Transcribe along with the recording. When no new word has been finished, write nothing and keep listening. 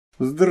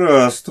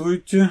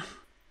Здравствуйте.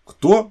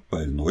 Кто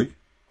больной?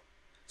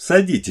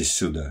 Садитесь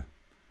сюда.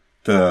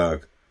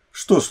 Так,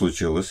 что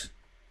случилось?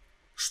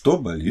 Что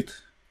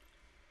болит?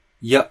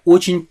 Я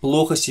очень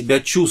плохо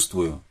себя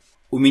чувствую.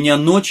 У меня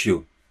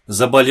ночью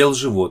заболел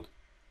живот.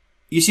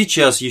 И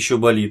сейчас еще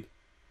болит.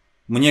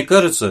 Мне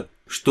кажется,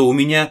 что у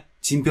меня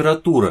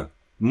температура.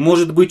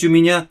 Может быть, у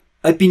меня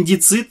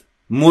аппендицит?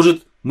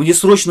 Может, мне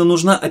срочно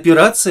нужна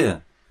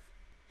операция?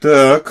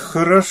 Так,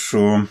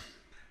 хорошо.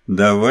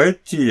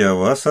 Давайте я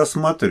вас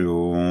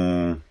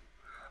осмотрю.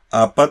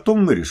 А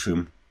потом мы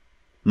решим,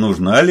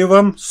 нужна ли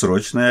вам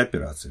срочная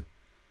операция.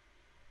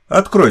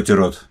 Откройте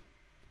рот.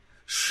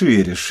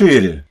 Шире,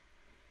 шире.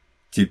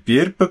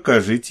 Теперь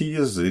покажите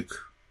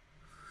язык.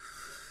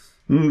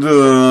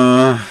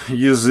 Да,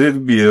 язык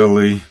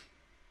белый.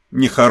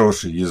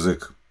 Нехороший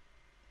язык.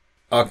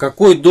 А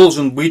какой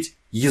должен быть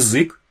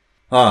язык?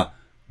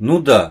 Ну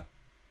да,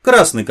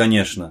 красный,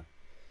 конечно.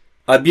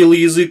 А белый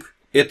язык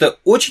 – это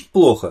очень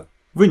плохо?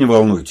 Вы не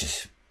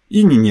волнуйтесь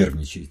и не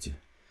нервничайте.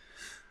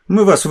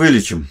 Мы вас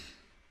вылечим.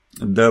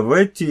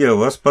 Давайте я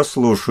вас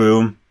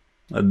послушаю.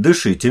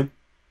 Дышите.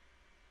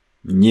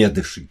 Не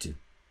дышите.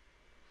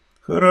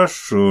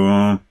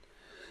 Хорошо.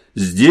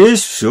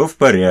 Здесь все в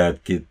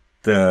порядке.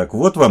 Так,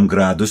 вот вам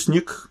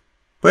градусник.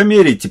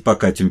 Померите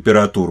пока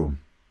температуру.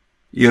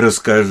 И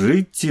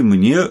расскажите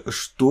мне,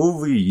 что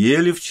вы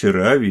ели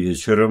вчера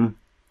вечером.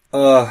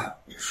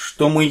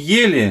 Что мы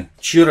ели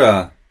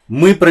вчера?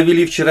 Мы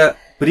провели вчера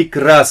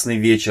прекрасный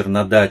вечер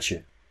на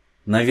даче.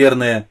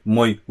 Наверное,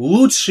 мой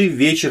лучший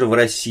вечер в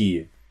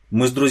России.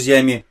 Мы с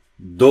друзьями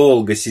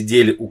долго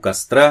сидели у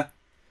костра,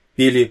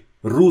 пели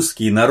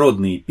русские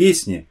народные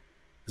песни.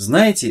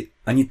 Знаете,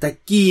 они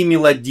такие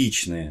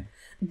мелодичные.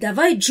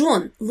 Давай,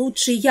 Джон,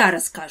 лучше я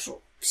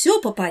расскажу. Все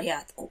по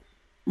порядку.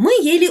 Мы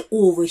ели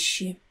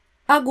овощи,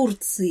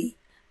 огурцы,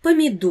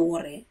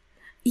 помидоры,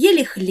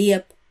 ели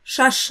хлеб,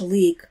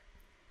 шашлык.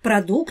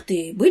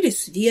 Продукты были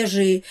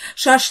свежие,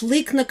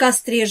 шашлык на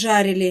костре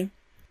жарили.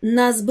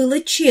 Нас было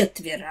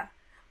 4.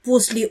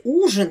 После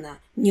ужина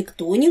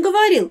никто не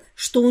говорил,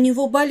 что у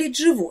него болит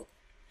живот.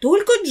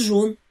 Только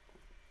Джон.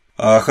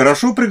 А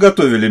хорошо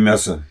приготовили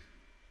мясо?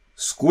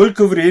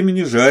 Сколько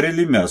времени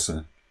жарили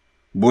мясо?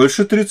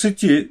 Больше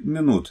 30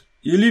 минут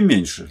или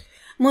меньше?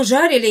 Мы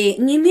жарили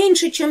не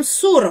меньше, чем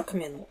 40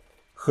 минут.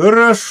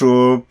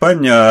 Хорошо,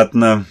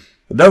 понятно.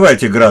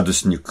 Давайте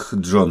градусник,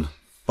 Джон.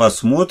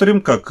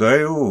 Посмотрим,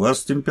 какая у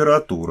вас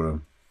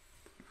температура.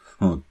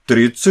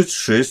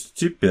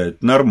 36,5.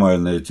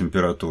 Нормальная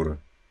температура.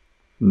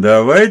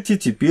 Давайте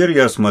теперь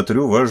я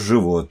осмотрю ваш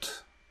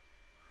живот.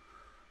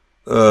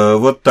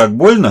 Вот так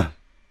больно?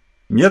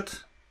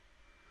 Нет?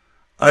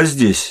 А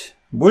здесь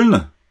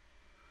больно?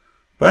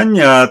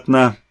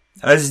 Понятно.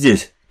 А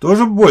здесь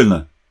тоже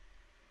больно?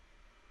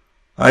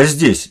 А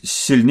здесь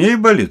сильнее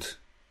болит?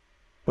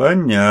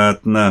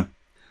 Понятно.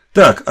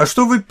 Так, а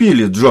что вы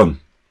пили, Джон?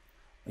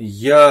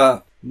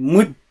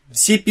 Мы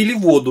все пили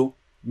воду,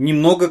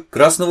 немного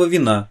красного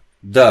вина.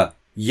 Да,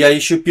 я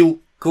еще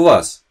пил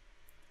квас.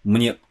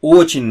 Мне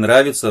очень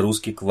нравится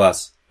русский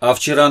квас. А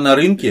вчера на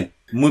рынке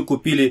мы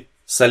купили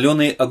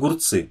соленые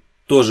огурцы.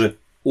 Тоже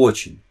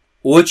очень,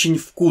 очень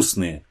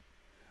вкусные.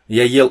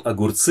 Я ел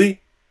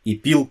огурцы и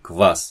пил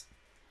квас.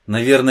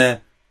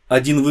 Наверное,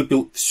 один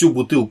выпил всю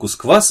бутылку с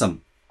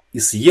квасом и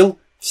съел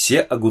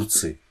все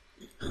огурцы.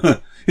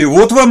 И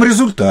вот вам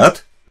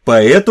результат.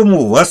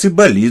 Поэтому у вас и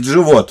болит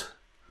живот,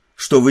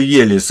 что вы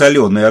ели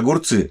соленые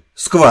огурцы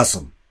с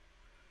квасом.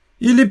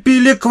 Или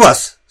пили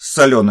квас с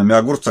солеными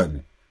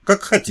огурцами,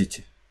 как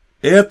хотите.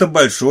 Это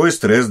большой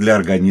стресс для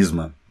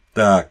организма.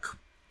 Так,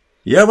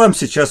 я вам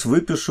сейчас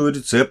выпишу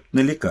рецепт на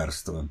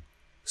лекарство.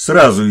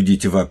 Сразу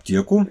идите в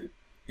аптеку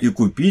и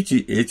купите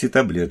эти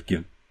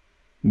таблетки.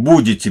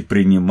 Будете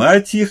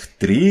принимать их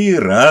 3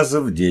 раза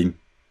в день,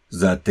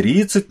 за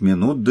 30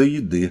 минут до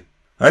еды.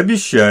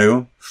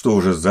 Обещаю, что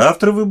уже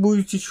завтра вы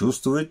будете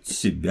чувствовать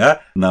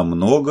себя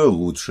намного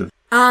лучше.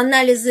 А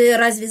анализы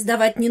разве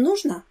сдавать не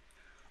нужно?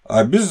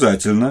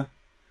 Обязательно.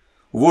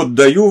 Вот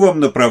даю вам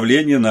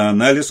направление на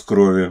анализ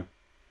крови.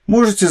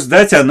 Можете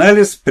сдать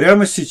анализ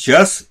прямо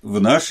сейчас в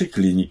нашей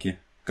клинике.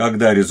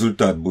 Когда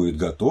результат будет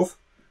готов,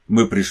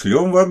 мы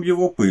пришлем вам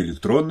его по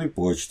электронной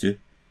почте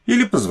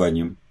или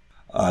позвоним.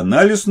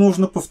 Анализ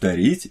нужно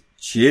повторить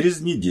через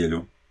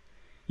неделю.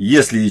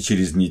 Если и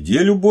через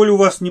неделю боль у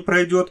вас не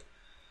пройдет,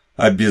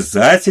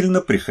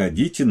 обязательно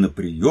приходите на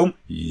прием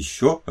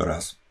еще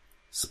раз.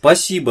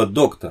 Спасибо,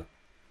 доктор.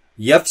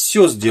 Я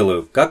все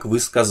сделаю, как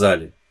вы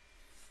сказали.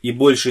 И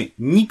больше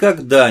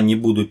никогда не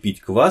буду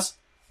пить квас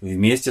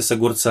вместе с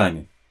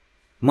огурцами.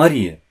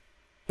 Мария,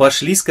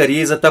 пошли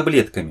скорее за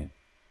таблетками.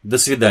 До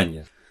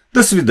свидания.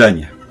 До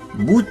свидания.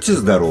 Будьте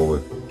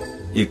здоровы.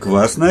 И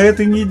квас на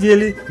этой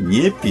неделе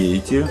не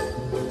пейте.